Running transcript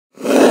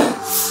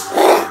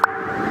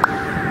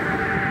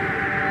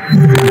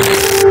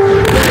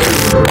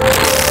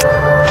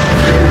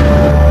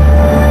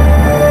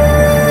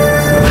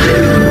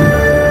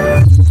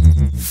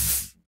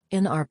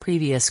our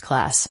previous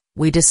class,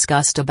 we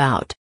discussed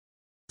about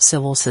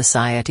civil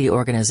society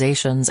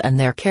organizations and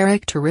their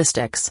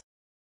characteristics.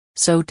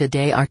 So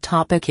today our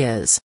topic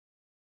is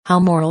how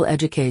moral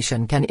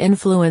education can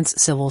influence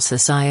civil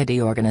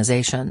society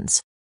organizations.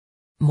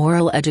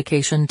 Moral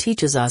education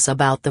teaches us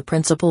about the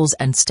principles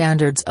and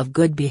standards of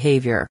good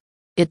behavior.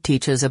 It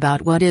teaches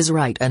about what is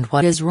right and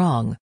what is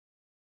wrong.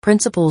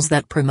 Principles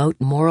that promote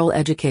moral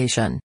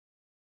education: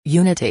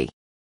 unity,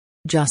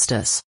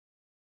 justice,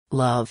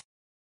 love,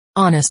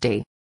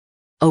 honesty,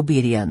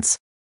 obedience,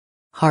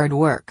 hard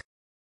work,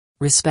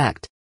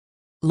 respect,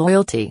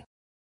 loyalty.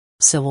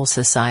 Civil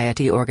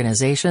society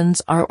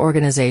organizations are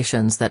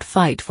organizations that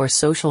fight for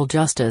social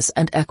justice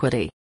and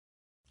equity.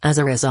 As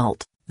a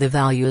result, the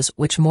values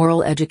which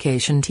moral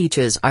education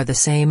teaches are the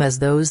same as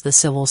those the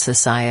civil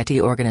society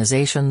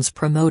organizations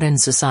promote in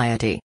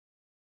society.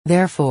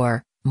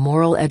 Therefore,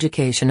 moral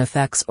education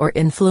affects or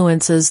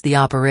influences the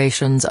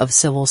operations of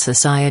civil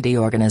society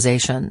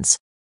organizations.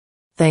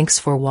 Thanks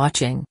for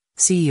watching.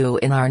 See you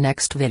in our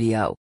next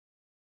video.